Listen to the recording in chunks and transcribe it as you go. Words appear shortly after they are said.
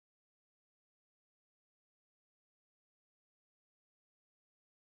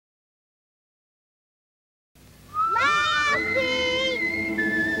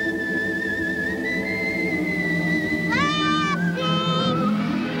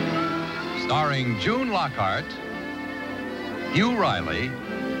Starring June Lockhart, Hugh Riley,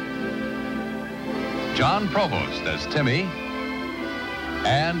 John Provost as Timmy,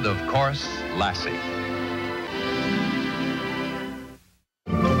 and, of course, Lassie.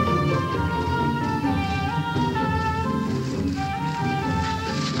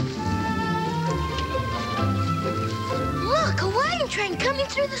 Look, a wagon train coming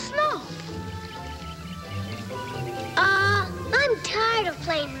through the snow. I'm tired of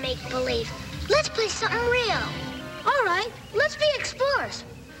playing make-believe. Let's play something real. All right, let's be explorers.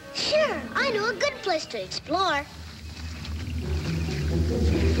 Sure, I know a good place to explore.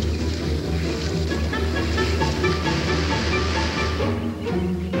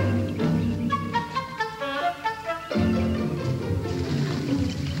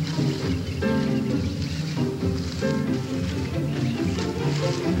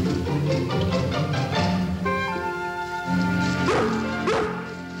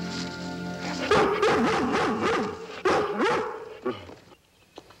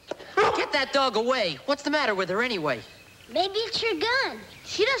 That dog away. What's the matter with her anyway? Maybe it's your gun.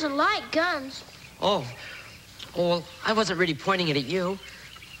 She doesn't like guns. Oh, well, I wasn't really pointing it at you.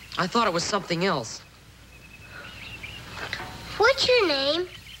 I thought it was something else. What's your name?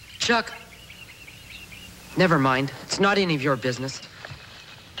 Chuck. Never mind. It's not any of your business.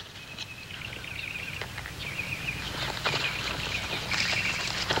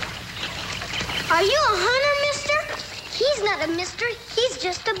 Are you a hunter, mister? He's not a mister. He's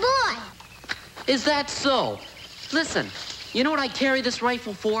just a boy. Is that so? Listen, you know what I carry this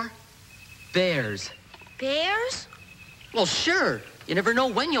rifle for? Bears. Bears? Well, sure. You never know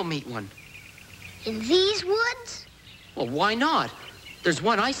when you'll meet one. In these woods? Well, why not? There's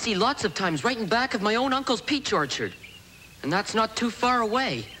one I see lots of times right in back of my own uncle's peach orchard. And that's not too far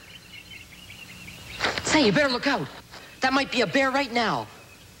away. Say, you better look out. That might be a bear right now.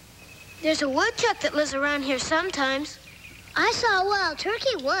 There's a woodchuck that lives around here sometimes. I saw a wild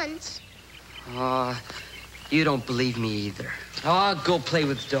turkey once. You don't believe me either. Oh, go play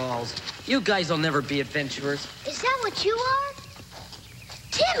with dolls. You guys will never be adventurers. Is that what you are?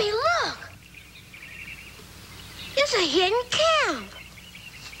 Timmy, look! It's a hidden camp.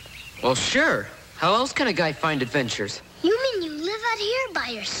 Well, sure. How else can a guy find adventures? You mean you live out here by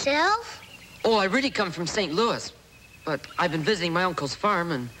yourself? Oh, I really come from St. Louis. But I've been visiting my uncle's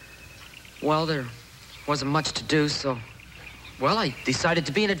farm and, well, there wasn't much to do, so, well, I decided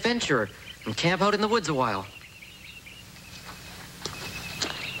to be an adventurer and camp out in the woods a while.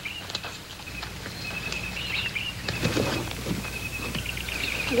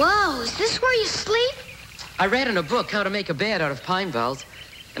 Whoa, is this where you sleep? I read in a book how to make a bed out of pine boughs,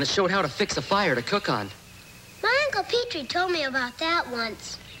 and it showed how to fix a fire to cook on. My Uncle Petrie told me about that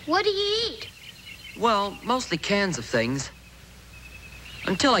once. What do you eat? Well, mostly cans of things.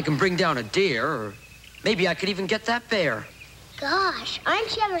 Until I can bring down a deer, or maybe I could even get that bear. Gosh,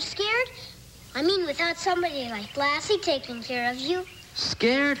 aren't you ever scared? I mean, without somebody like Lassie taking care of you.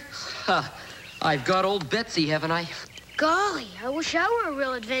 Scared? Ha! I've got old Betsy, haven't I? Golly, I wish I were a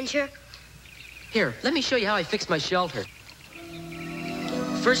real adventurer. Here, let me show you how I fixed my shelter.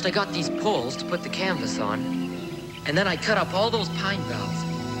 First, I got these poles to put the canvas on, and then I cut up all those pine boughs.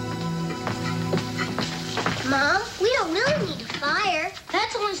 Mom, we don't really need a fire.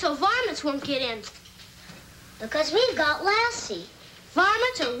 That's only so varmints won't get in. Because we've got Lassie.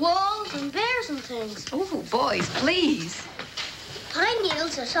 Varmints are wolves and bears and things. Oh, boys, please. Pine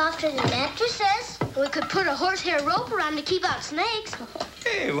needles are softer than mattresses. We could put a horsehair rope around to keep out snakes.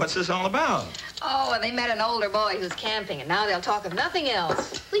 Hey, what's this all about? Oh, well, they met an older boy who's camping, and now they'll talk of nothing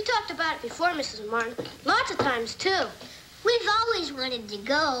else. We talked about it before, Mrs. Martin. Lots of times, too. We've always wanted to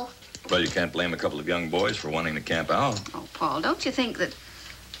go. Well, you can't blame a couple of young boys for wanting to camp out. Oh, Paul, don't you think that...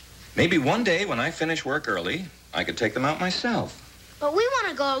 Maybe one day when I finish work early, I could take them out myself. But we want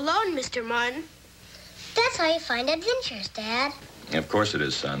to go alone, Mr. Martin. That's how you find adventures, Dad. Of course it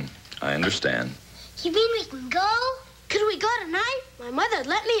is, son. I understand. You mean we can go? Could we go tonight? My mother'd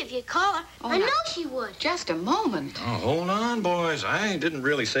let me if you'd call her. Oh, I no. know she would. Just a moment. Oh, hold on, boys. I didn't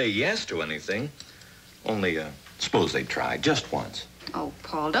really say yes to anything. Only, suppose they tried just once. Oh,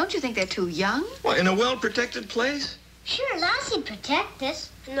 Paul, don't you think they're too young? Well, in a well-protected place? Sure, Lassie'd protect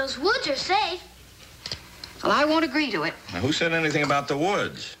us. And those woods are safe. Well, I won't agree to it. Now, who said anything about the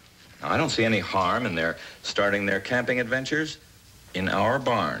woods? Now, I don't see any harm in their starting their camping adventures in our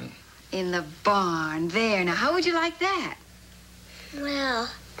barn. In the barn. There. Now, how would you like that? Well,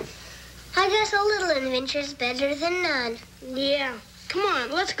 I guess a little adventure's better than none. Yeah. Come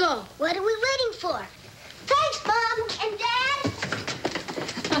on, let's go. What are we waiting for? Thanks, Mom and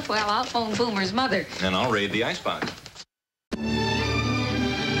Dad. Well, I'll phone Boomer's mother. And I'll raid the icebox.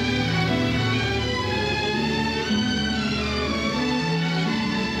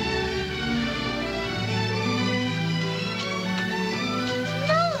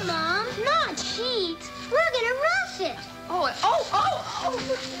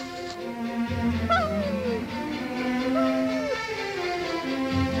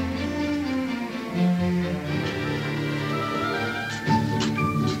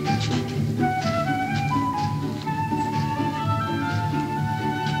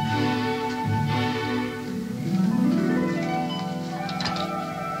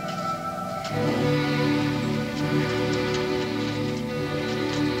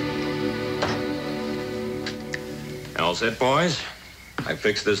 All set, boys? I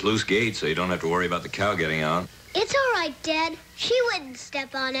fixed this loose gate so you don't have to worry about the cow getting out. It's all right, Dad. She wouldn't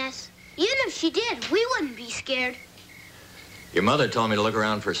step on us. Even if she did, we wouldn't be scared. Your mother told me to look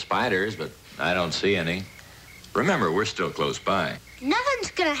around for spiders, but I don't see any. Remember, we're still close by.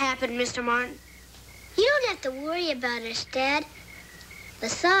 Nothing's gonna happen, Mr. Martin. You don't have to worry about us, Dad.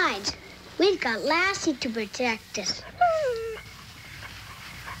 Besides, we've got Lassie to protect us.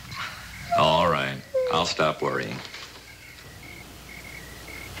 All right. I'll stop worrying.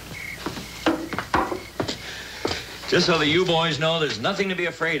 Just so that you boys know there's nothing to be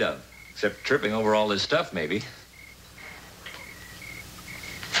afraid of, except tripping over all this stuff, maybe.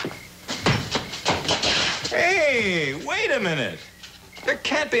 Hey, wait a minute. There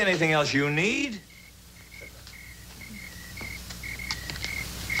can't be anything else you need.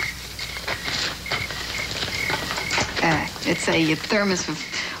 It's a thermos of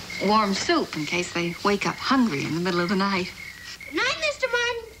warm soup in case they wake up hungry in the middle of the night. Good night, Mr.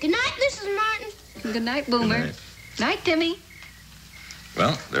 Martin. Good night, Mrs. Martin. Good night, Boomer. Good night. Night, Timmy.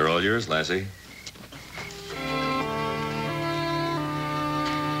 Well, they're all yours, Lassie.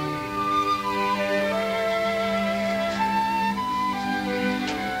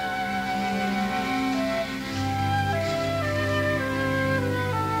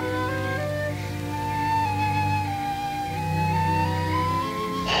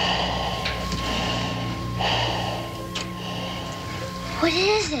 What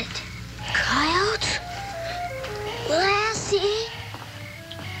is it? Coyotes? Lassie?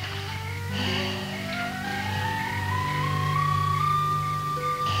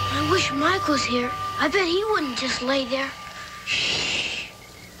 I wish Mike was here. I bet he wouldn't just lay there.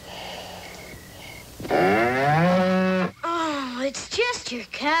 Oh, it's just your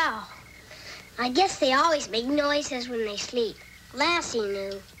cow. I guess they always make noises when they sleep. Lassie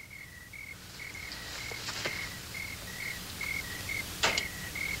knew.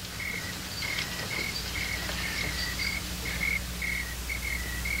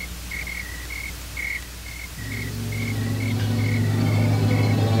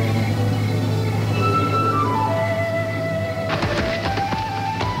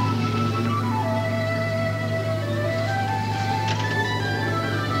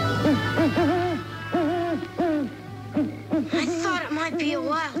 I thought it might be a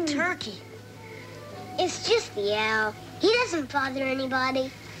wild turkey. It's just the owl. He doesn't bother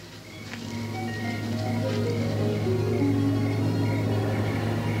anybody.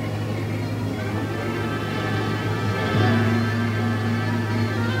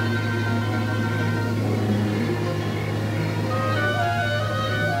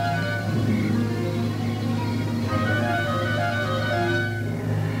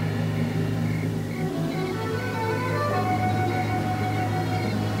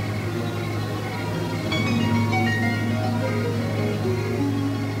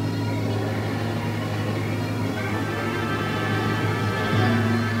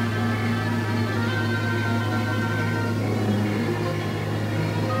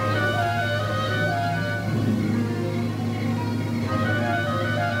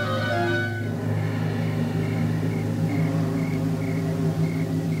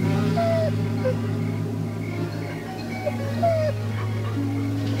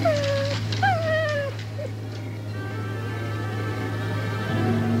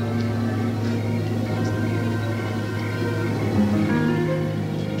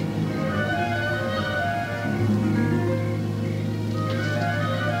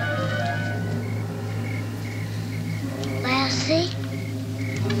 Lassie?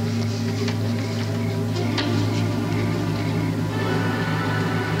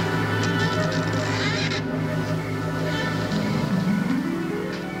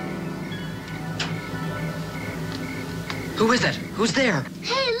 Who is it? Who's there?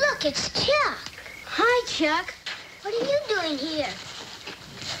 Hey, look, it's Chuck. Hi, Chuck. What are you doing here?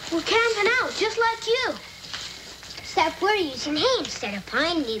 We're camping out, just like you. Except we're using hay instead of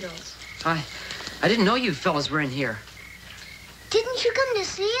pine needles. I didn't know you fellas were in here. Didn't you come to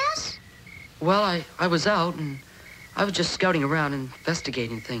see us? Well, I was out, and I was just scouting around,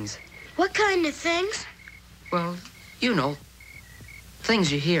 investigating things. What kind of things? Well, you know,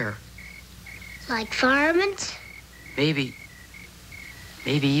 things you hear. Like varmints? Maybe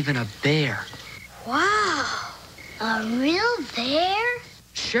maybe even a bear. Wow, a real bear?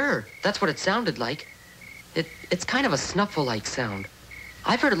 Sure, that's what it sounded like. It's kind of a snuffle-like sound.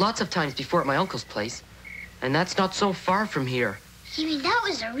 I've heard it lots of times before at my uncle's place, and that's not so far from here. You mean that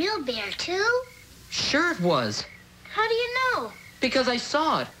was a real bear, too? Sure it was. How do you know? Because I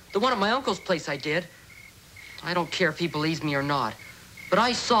saw it. The one at my uncle's place I did. I don't care if he believes me or not, but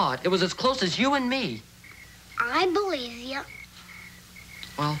I saw it. It was as close as you and me. I believe you.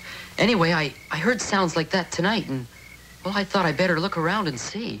 Well, anyway, I heard sounds like that tonight, and, well, I thought I better look around and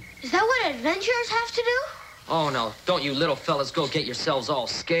see. Is that what adventurers have to do? Oh, no, don't you little fellas go get yourselves all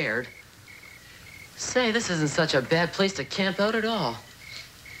scared. Say, this isn't such a bad place to camp out at all.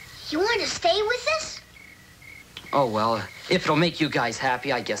 You want to stay with us? Oh, well, if it'll make you guys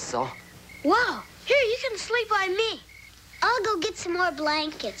happy, I guess so. Wow, here, you can sleep by me. I'll go get some more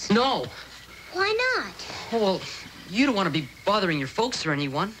blankets. No. Why not? Oh, well, you don't want to be bothering your folks or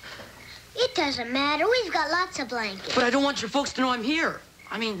anyone. It doesn't matter. We've got lots of blankets. But I don't want your folks to know I'm here.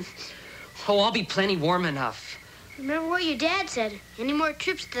 I mean, oh, I'll be plenty warm enough. Remember what your dad said. Any more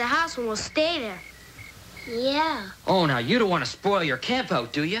trips to the house and we'll stay there. Yeah. Oh, now, you don't want to spoil your camp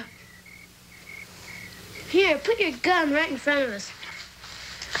out, do you? Here, put your gun right in front of us.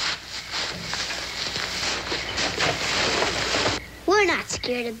 We're not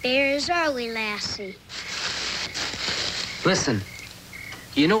scared of bears, are we, Lassie? Listen,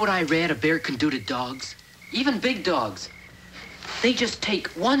 you know what I read a bear can do to dogs? Even big dogs. They just take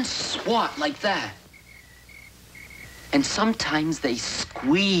one swat like that. And sometimes they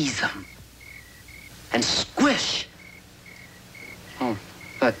squeeze them. And squish. Oh,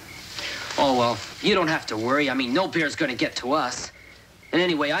 but, oh, well, you don't have to worry. I mean, no bear's gonna get to us. And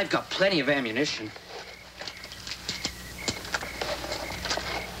anyway, I've got plenty of ammunition.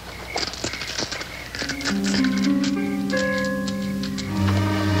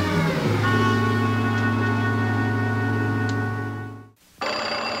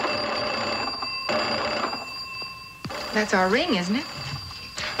 That's our ring, isn't it?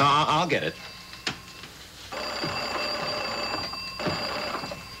 I'll get it.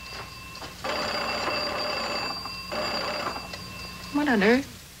 What on earth?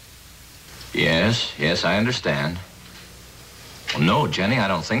 Yes, I understand. Well, no, Jenny, I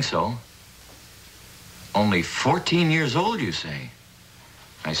don't think so. Only 14 years old, you say?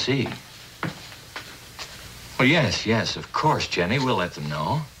 I see. Well, yes, of course, Jenny. We'll let them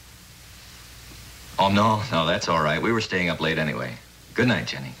know. Oh, no, that's all right. We were staying up late anyway. Good night,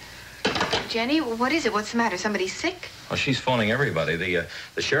 Jenny. Jenny, what is it? What's the matter? Somebody sick? Well, she's phoning everybody. The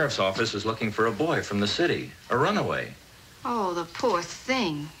sheriff's office is looking for a boy from the city, a runaway. Oh, the poor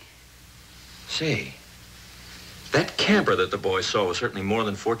thing. Say, that camper that the boy saw was certainly more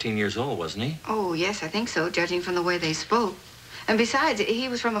than 14 years old, wasn't he? Oh, yes, I think so, judging from the way they spoke. And besides, he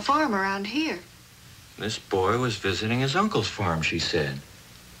was from a farm around here. This boy was visiting his uncle's farm, she said.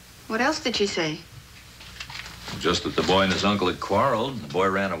 What else did she say? Just that the boy and his uncle had quarreled, and the boy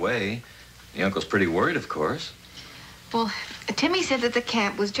ran away. The uncle's pretty worried, of course. Well, Timmy said that the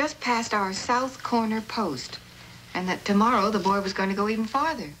camp was just past our south corner post, and that tomorrow the boy was going to go even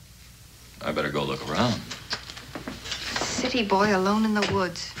farther. I better go look around. City boy alone in the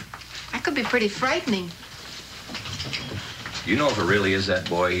woods. That could be pretty frightening. You know, if it really is that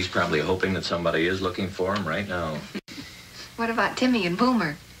boy, he's probably hoping that somebody is looking for him right now. What about Timmy and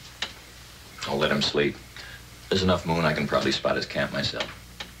Boomer? I'll let him sleep. There's enough moon, I can probably spot his camp myself.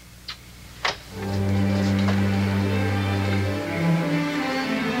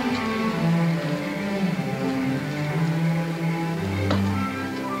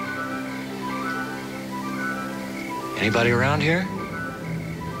 Anybody around here?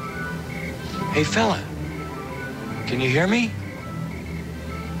 Hey, fella. Can you hear me?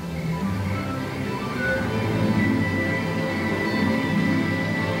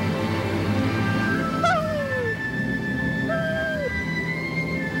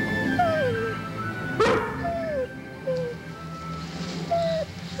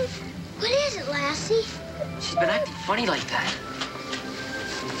 What is it, Lassie? She's been acting funny like that.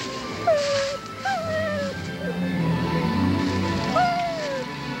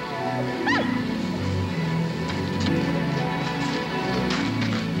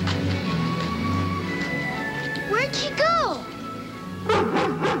 Where'd she go?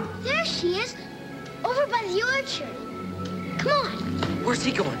 There she is, over by the orchard. Come on, Where's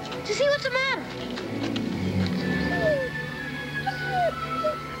he going? to see what's the matter.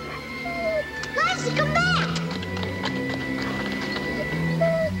 Lassie, come back!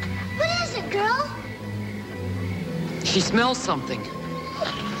 What is it, girl? She smells something.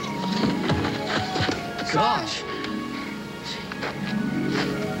 Gosh.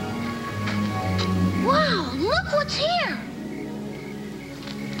 it's here.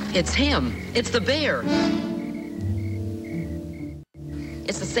 It's him. It's the bear.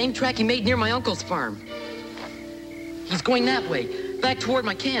 It's the same track he made near my uncle's farm. He's going that way, back toward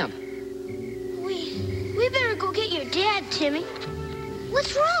my camp. We better go get your dad, Timmy.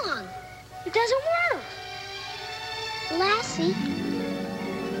 What's wrong? It doesn't work. Lassie.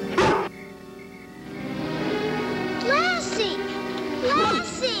 Lassie!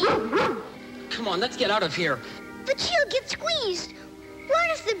 Lassie! Come on, let's get out of here. But she'll get squeezed. What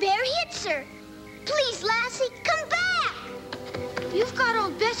if the bear hits her? Please, Lassie, come back! You've got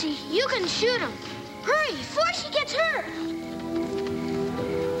old Bessie. You can shoot him. Hurry, before she gets hurt.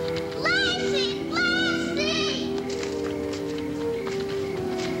 Lassie! Lassie!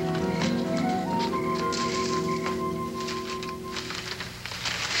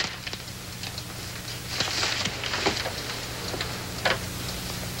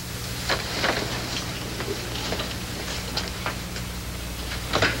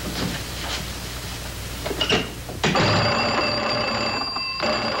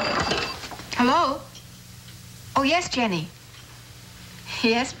 Hello? Oh, yes, Jenny.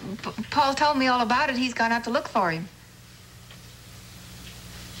 Yes, Paul told me all about it. He's gone out to look for him.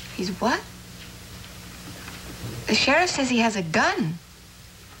 He's what? The sheriff says he has a gun.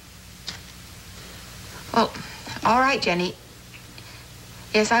 Well, all right, Jenny.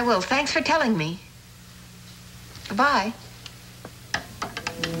 Yes, I will. Thanks for telling me. Goodbye.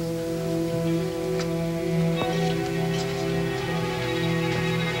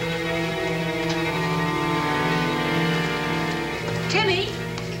 Timmy?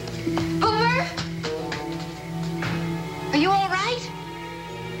 Boomer? Are you all right?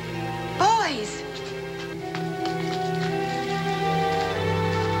 Boys!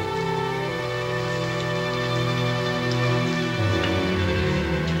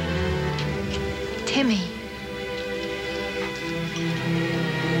 Timmy.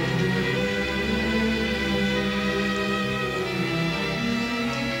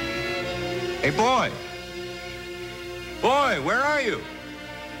 Hey, boy. Boy, where are you?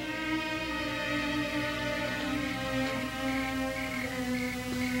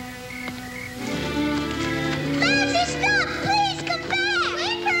 Lassie, stop! Please, come back!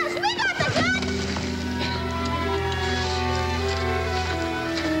 Wait for us! We got the gun!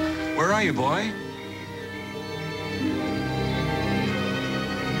 Where are you, boy?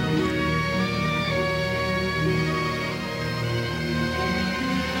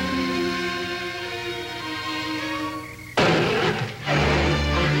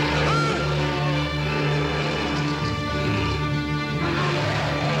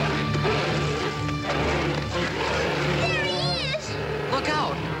 There he is! Look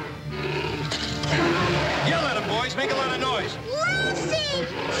out. Yell at him, boys. Make a lot of noise. Lassie!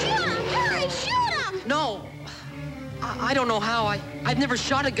 Shoot him! Hurry, shoot him! No. I don't know how. I've never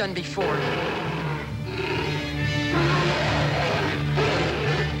shot a gun before.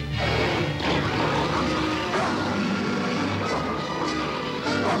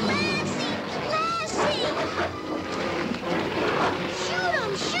 Lassie! Lassie! Shoot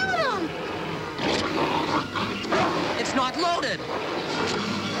him! Shoot him! It's not loaded.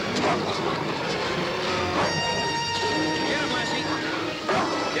 Get him, Lassie.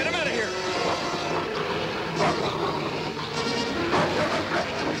 Get him out of here.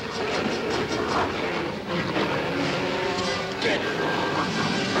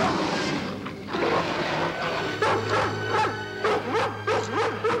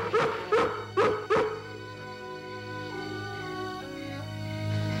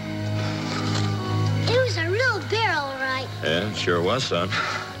 It was a real bear, all right. Yeah, it sure was, son.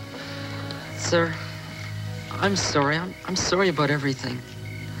 Sir, I'm sorry. I'm sorry about everything.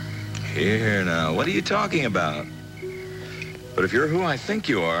 Here now, what are you talking about? But if you're who I think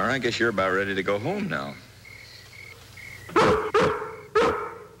you are, I guess you're about ready to go home now.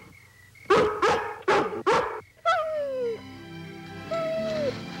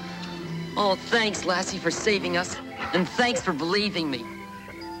 Oh, thanks, Lassie, for saving us. And thanks for believing me.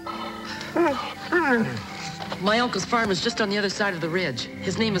 My uncle's farm is just on the other side of the ridge.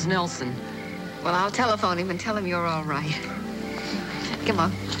 His name is Nelson. Well, I'll telephone him and tell him you're all right. Come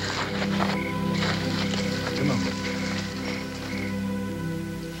on. Come on.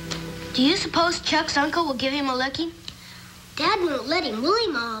 Do you suppose Chuck's uncle will give him a licking? Dad won't let him, will he,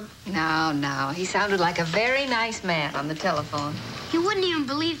 Mom? No. He sounded like a very nice man on the telephone. He wouldn't even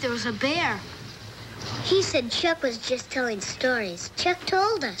believe there was a bear. He said Chuck was just telling stories. Chuck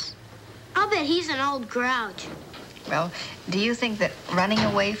told us. I'll bet he's an old grouch. Well, do you think that running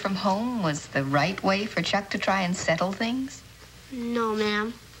away from home was the right way for Chuck to try and settle things? No,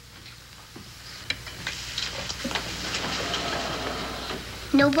 ma'am.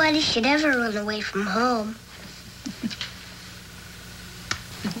 Nobody should ever run away from home.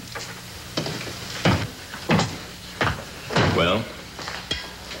 Well,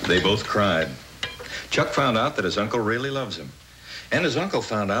 they both cried. Chuck found out that his uncle really loves him. And his uncle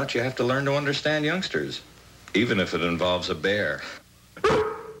found out you have to learn to understand youngsters, even if it involves a bear.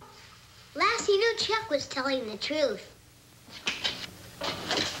 Lassie knew Chuck was telling the truth.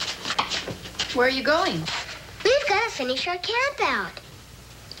 Where are you going? We've got to finish our camp out.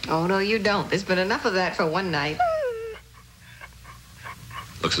 Oh, no, you don't. There's been enough of that for one night.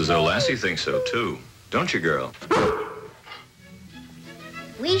 Looks as though Lassie thinks so, too. Don't you, girl?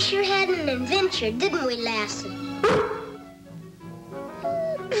 We sure had an adventure, didn't we, Lassie?